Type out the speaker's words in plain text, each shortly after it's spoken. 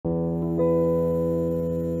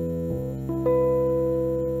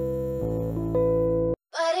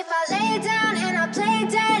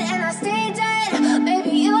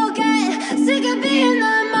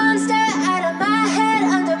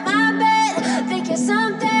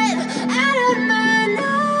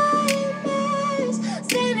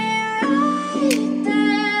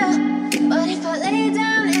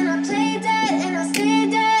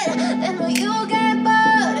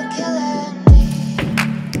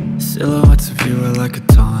Silhouettes of you are like a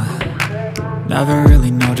taunt. Never really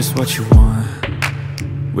know just what you want.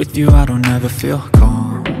 With you I don't ever feel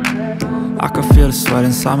calm. I can feel the sweat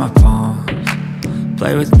inside my palms.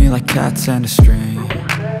 Play with me like cats and a string.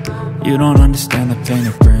 You don't understand the pain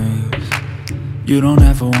it brings. You don't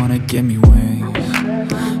ever wanna give me wings.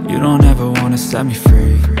 You don't ever wanna set me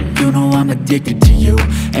free. You know I'm addicted to you,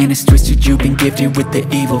 and it's twisted, you've been gifted with the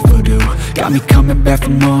evil voodoo. Got me coming back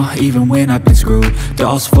for more, even when I've been screwed.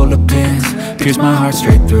 Dolls full of pins, pierce my heart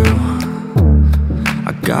straight through.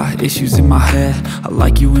 I got issues in my head, I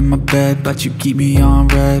like you in my bed, but you keep me on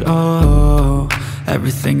red. Oh,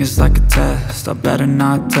 everything is like a test, I better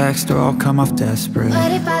not text or I'll come off desperate.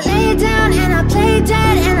 But if I lay down and I play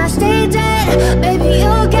dead and I stay dead, baby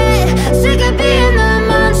you'll get sick of being the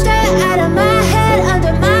monster out of my head,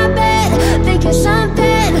 under my bed, thinking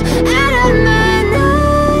something out of my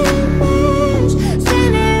nightmares,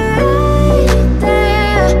 standing right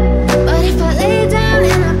there. But if I lay down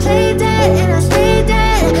and I play dead and I stay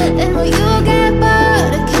dead, then will you get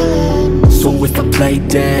bored of killing? So if I play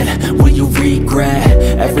dead, will you regret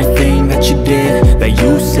everything that you did, that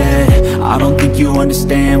you said? I don't think you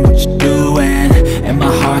understand what you're doing, and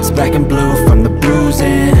my heart's black and blue from the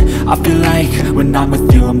bruising. I feel like when I'm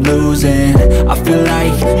with you I'm losing. I feel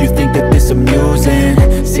like you think that this amusing,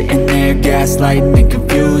 sitting there gaslighting and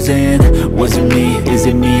confusing. Was it me? Is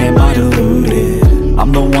it me? Am I deluded?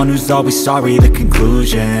 I'm the one who's always sorry, the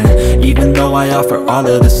conclusion, even though I offer all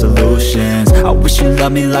of the solutions. I wish you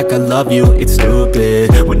loved me like I love you, it's stupid.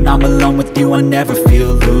 When I'm alone with you I never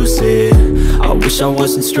feel lucid. I wish I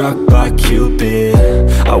wasn't struck by Cupid.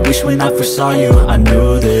 I wish when I first saw you I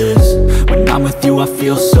knew this. When I'm with you I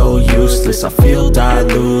feel so useless, I feel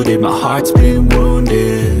diluted, my heart's been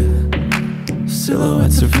wounded.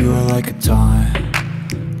 Silhouettes of you are like a taunt.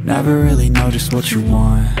 Never really know just what you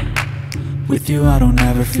want. With you I don't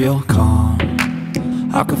ever feel calm.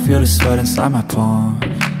 I can feel the sweat inside my palms.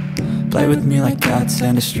 Play with me like cats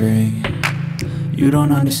and a string. You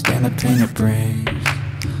don't understand the pain it brings.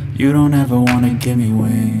 You don't ever wanna give me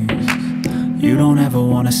wings. You don't ever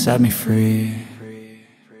wanna set me free.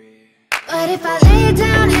 But if I lay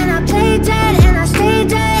down and I play dead and I stay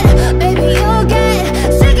dead,